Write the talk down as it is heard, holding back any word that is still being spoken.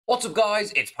What's up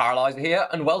guys, it's Paraly5er here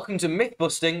and welcome to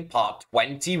Mythbusting part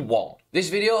 21. This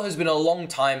video has been a long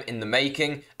time in the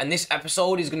making and this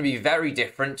episode is going to be very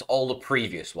different to all the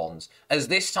previous ones, as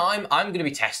this time I'm going to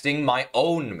be testing my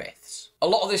own myths. A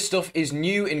lot of this stuff is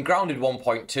new in Grounded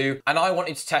 1.2 and I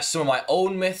wanted to test some of my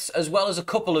own myths as well as a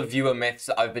couple of viewer myths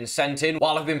that I've been sent in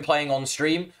while I've been playing on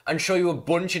stream and show you a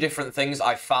bunch of different things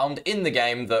I've found in the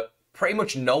game that pretty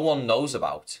much no one knows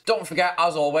about. Don't forget,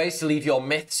 as always, to leave your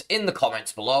myths in the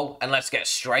comments below, and let's get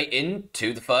straight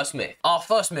into the first myth. Our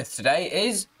first myth today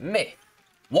is myth.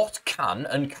 What can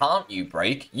and can't you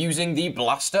break using the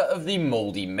blaster of the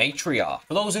Moldy Matriarch?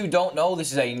 For those who don't know,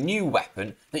 this is a new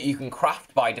weapon that you can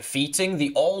craft by defeating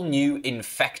the all-new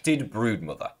infected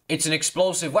Broodmother. It's an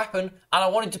explosive weapon, and I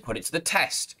wanted to put it to the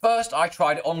test. First, I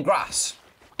tried it on grass.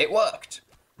 It worked.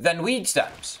 Then weed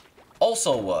stems.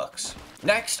 Also works.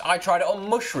 Next, I tried it on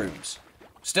mushrooms.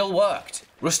 Still worked.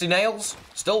 Rusty nails?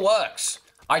 Still works.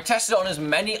 I tested it on as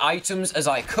many items as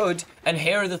I could, and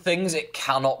here are the things it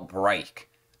cannot break.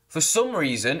 For some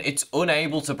reason, it's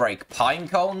unable to break pine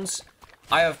cones.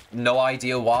 I have no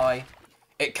idea why.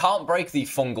 It can't break the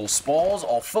fungal spores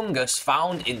or fungus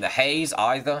found in the haze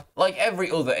either. Like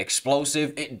every other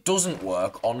explosive, it doesn't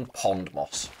work on pond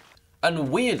moss.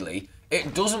 And weirdly,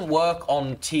 it doesn't work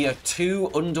on tier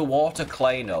 2 underwater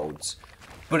clay nodes,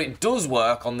 but it does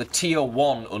work on the tier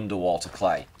 1 underwater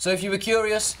clay. So if you were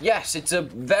curious, yes, it's a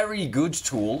very good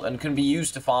tool and can be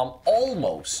used to farm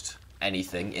almost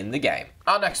anything in the game.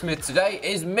 Our next myth today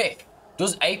is myth.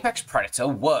 Does Apex Predator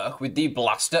work with the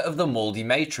blaster of the Moldy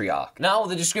Matriarch? Now,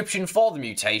 the description for the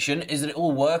mutation is that it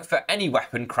will work for any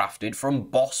weapon crafted from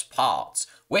boss parts,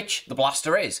 which the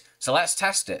blaster is. So let's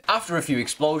test it. After a few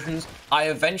explosions, I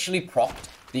eventually procced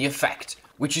the effect,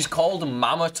 which is called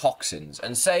Mammotoxins,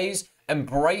 and says,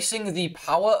 embracing the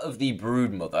power of the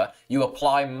Broodmother, you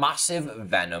apply massive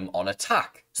venom on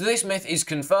attack. So this myth is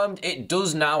confirmed. It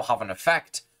does now have an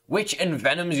effect, which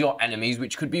envenoms your enemies,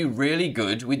 which could be really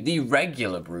good with the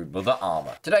regular Broodmother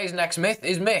armor. Today's next myth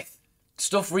is myth.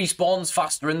 Stuff respawns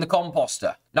faster in the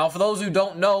composter. Now, for those who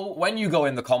don't know, when you go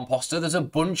in the composter, there's a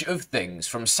bunch of things,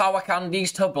 from sour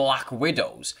candies to black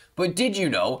widows. But did you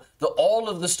know that all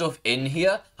of the stuff in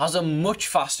here has a much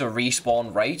faster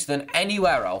respawn rate than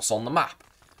anywhere else on the map?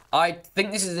 I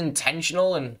think this is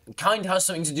intentional and kind of has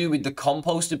something to do with the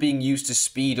composter being used to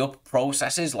speed up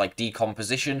processes like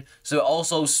decomposition, so it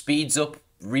also speeds up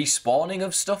respawning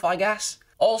of stuff, I guess.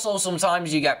 Also,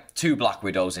 sometimes you get 2 black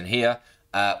widows in here,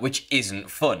 which isn't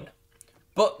fun.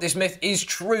 But this myth is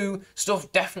true.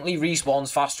 Stuff definitely respawns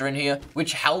faster in here,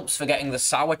 which helps for getting the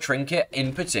sour trinket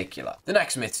in particular. The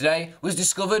next myth today was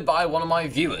discovered by one of my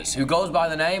viewers who goes by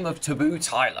the name of Taboo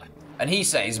Tyler, and he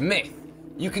says, myth.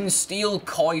 You can steal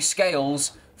koi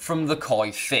scales from the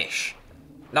koi fish.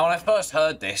 Now, when I first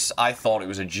heard this, I thought it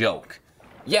was a joke.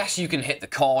 Yes, you can hit the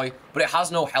koi, but it has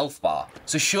no health bar,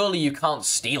 so surely you can't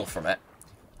steal from it.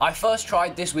 I first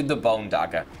tried this with the bone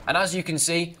dagger, and as you can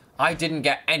see, I didn't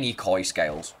get any koi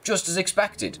scales, just as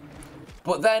expected.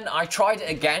 But then I tried it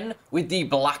again with the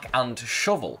black ant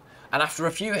shovel, and after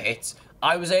a few hits,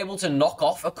 I was able to knock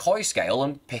off a koi scale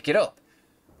and pick it up.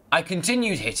 I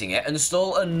continued hitting it and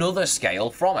stole another scale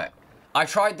from it. I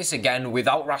tried this again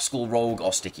without Rascal Rogue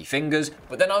or Sticky Fingers,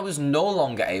 but then I was no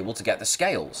longer able to get the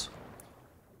scales.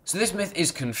 So this myth is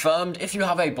confirmed. If you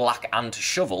have a black ant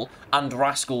shovel and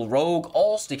Rascal Rogue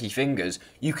or Sticky Fingers,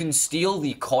 you can steal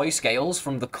the koi scales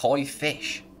from the koi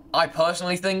fish. I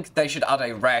personally think they should add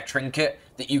a rare trinket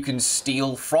that you can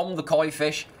steal from the koi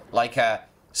fish, like a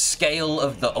Scale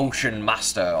of the Ocean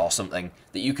Master or something,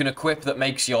 that you can equip that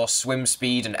makes your swim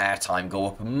speed and airtime go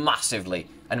up massively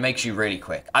and makes you really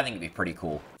quick. I think it'd be pretty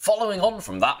cool. Following on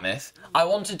from that myth, I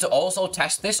wanted to also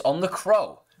test this on the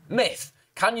crow. Myth.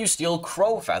 Can you steal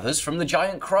crow feathers from the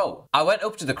giant crow? I went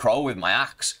up to the crow with my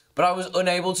axe, but I was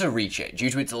unable to reach it due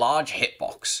to its large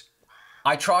hitbox.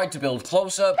 I tried to build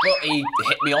closer, but he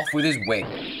hit me off with his wing.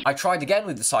 I tried again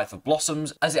with the Scythe of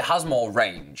Blossoms, as it has more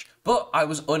range, but I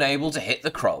was unable to hit the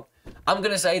crow. I'm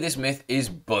gonna say this myth is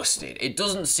busted. It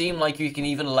doesn't seem like you can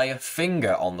even lay a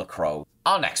finger on the crow.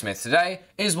 Our next myth today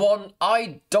is one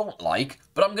I don't like,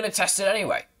 but I'm gonna test it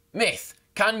anyway. Myth.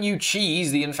 Can you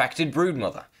cheese the infected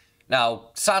Broodmother? Now,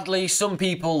 sadly, some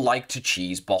people like to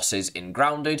cheese bosses in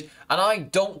Grounded, and I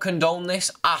don't condone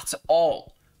this at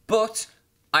all. But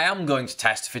I am going to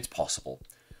test if it's possible.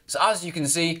 So as you can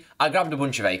see, I grabbed a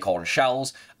bunch of acorn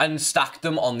shells and stacked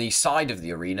them on the side of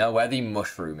the arena where the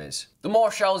mushroom is. The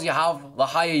more shells you have, the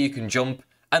higher you can jump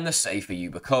and the safer you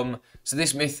become. So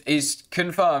this myth is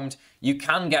confirmed. You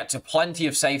can get to plenty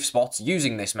of safe spots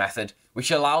using this method,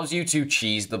 which allows you to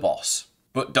cheese the boss.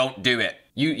 but don't do it.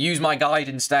 You use my guide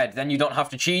instead, then you don't have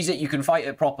to cheese it, you can fight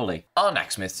it properly. Our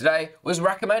next myth today was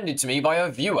recommended to me by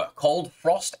a viewer called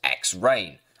Frost X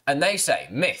Rain, and they say,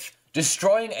 myth,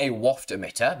 destroying a waft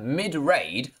emitter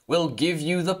mid-raid will give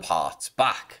you the parts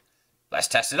back. Let's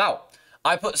test it out.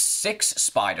 I put 6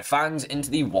 spider fangs into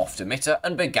the waft emitter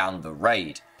and began the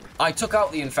raid. I took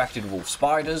out the infected wolf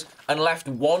spiders and left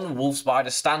 1 wolf spider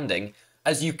standing,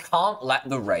 as you can't let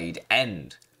the raid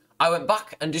end. I went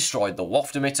back and destroyed the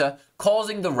waft emitter,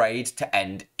 causing the raid to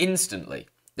end instantly.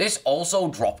 This also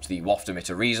dropped the waft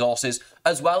emitter resources,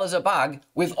 as well as a bag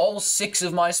with all 6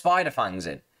 of my spider fangs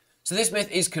in. So this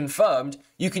myth is confirmed.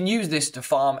 You can use this to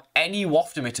farm any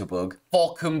waft emitter bug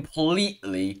for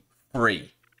completely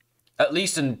free. At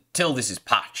least until this is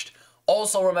patched.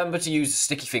 Also remember to use the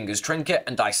Sticky Fingers Trinket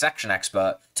and Dissection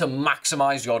Expert to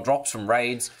maximise your drops from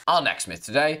raids. Our next myth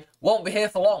today won't be here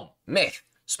for long. Myth,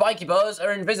 spiky burrs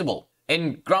are invisible.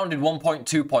 In Grounded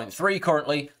 1.2.3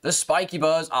 currently, the spiky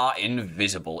burrs are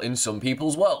invisible in some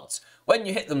people's worlds. When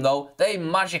you hit them though, they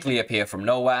magically appear from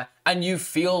nowhere and you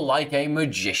feel like a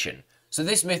magician. So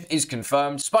this myth is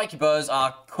confirmed. Spiky burrs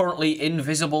are currently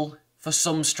invisible for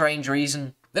some strange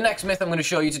reason. The next myth I'm going to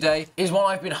show you today is one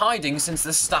I've been hiding since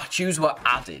the statues were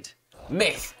added.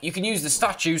 Myth, you can use the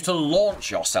statues to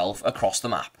launch yourself across the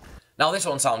map. Now this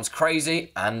one sounds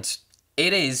crazy, and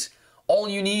it is. All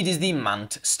you need is the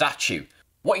Mant statue.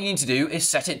 What you need to do is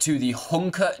set it to the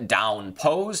hunker down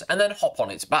pose and then hop on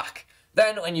its back.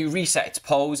 Then when you reset its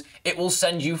pose, it will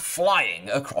send you flying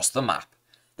across the map.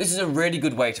 This is a really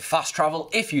good way to fast travel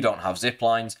if you don't have zip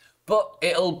lines, but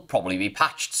it'll probably be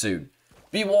patched soon.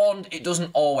 Be warned, it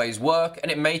doesn't always work,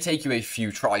 and it may take you a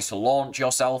few tries to launch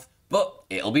yourself, but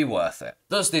it'll be worth it.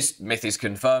 Thus, this myth is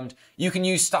confirmed. You can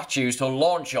use statues to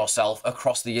launch yourself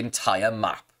across the entire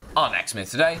map. Our next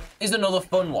myth today is another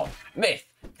fun one. Myth,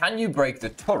 can you break the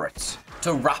turrets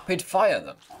to rapid fire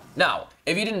them? Now,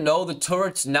 if you didn't know, the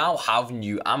turrets now have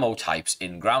new ammo types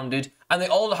in Grounded, and they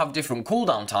all have different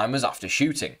cooldown timers after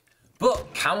shooting.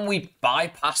 But can we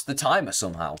bypass the timer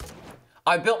somehow?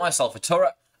 I built myself a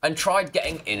turret and tried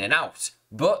getting in and out,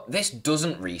 but this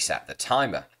doesn't reset the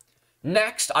timer.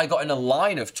 Next, I got in a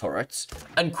line of turrets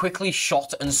and quickly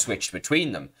shot and switched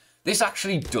between them. This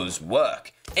actually does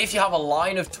work. If you have a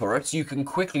line of turrets, you can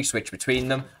quickly switch between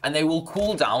them and they will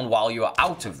cool down while you are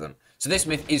out of them. So this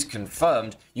myth is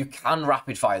confirmed. You can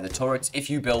rapid fire the turrets if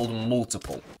you build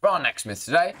multiple. For our next myth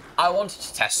today, I wanted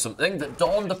to test something that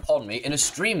dawned upon me in a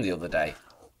stream the other day.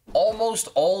 Almost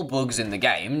all bugs in the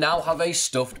game now have a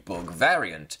stuffed bug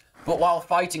variant, but while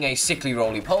fighting a sickly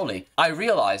roly-poly, I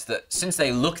realised that since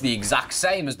they look the exact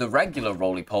same as the regular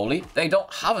roly-poly, they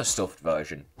don't have a stuffed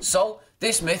version. So,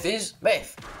 this myth is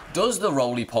myth. Does the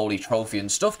roly-poly trophy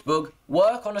and stuffed bug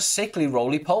work on a sickly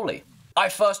roly-poly? I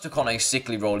first took on a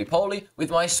sickly roly-poly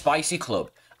with my spicy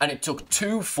club, and it took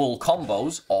 2 full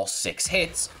combos, or 6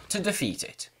 hits, to defeat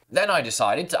it. Then I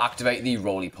decided to activate the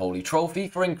roly-poly trophy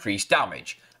for increased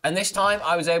damage, and this time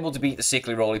I was able to beat the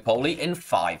sickly roly-poly in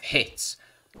 5 hits.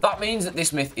 That means that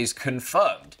this myth is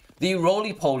confirmed. The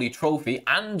roly-poly trophy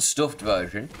and stuffed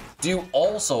version do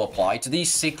also apply to the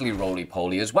sickly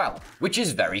roly-poly as well, which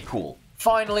is very cool.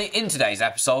 Finally, in today's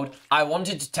episode, I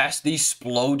wanted to test the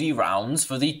splody rounds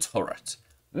for the turret.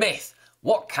 Myth,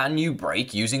 what can you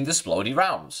break using the splody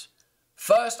rounds?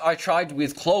 First, I tried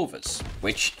with clovers,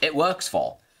 which it works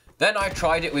for. Then I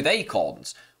tried it with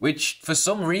acorns, which for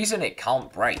some reason it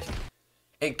can't break.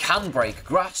 It can break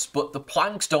grass, but the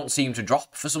planks don't seem to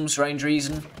drop for some strange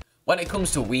reason. When it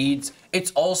comes to weeds,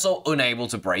 it's also unable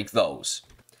to break those.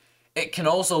 It can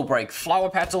also break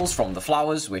flower petals from the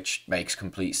flowers, which makes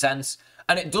complete sense,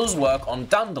 and it does work on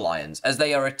dandelions, as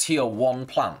they are a tier 1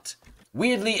 plant.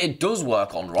 Weirdly, it does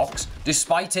work on rocks,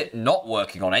 despite it not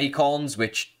working on acorns,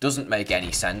 which doesn't make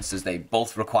any sense as they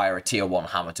both require a tier 1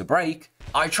 hammer to break.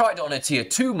 I tried it on a tier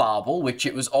 2 marble, which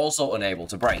it was also unable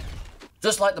to break.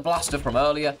 Just like the blaster from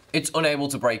earlier, it's unable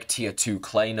to break tier 2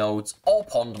 clay nodes or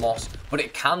pond moss, but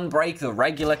it can break the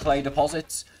regular clay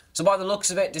deposits. So by the looks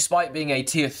of it, despite being a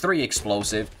tier 3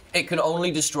 explosive, it can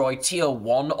only destroy tier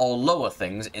 1 or lower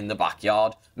things in the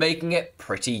backyard, making it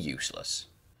pretty useless.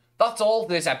 That's all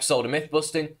for this episode of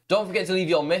Mythbusting. Don't forget to leave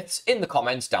your myths in the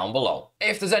comments down below.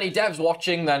 If there's any devs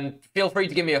watching, then feel free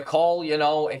to give me a call. You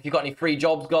know, if you've got any free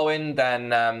jobs going,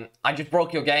 then I just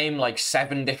broke your game like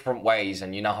 7 different ways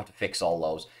and you know how to fix all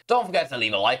those. Don't forget to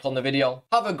leave a like on the video.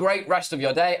 Have a great rest of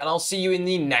your day and I'll see you in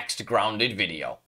the next Grounded video.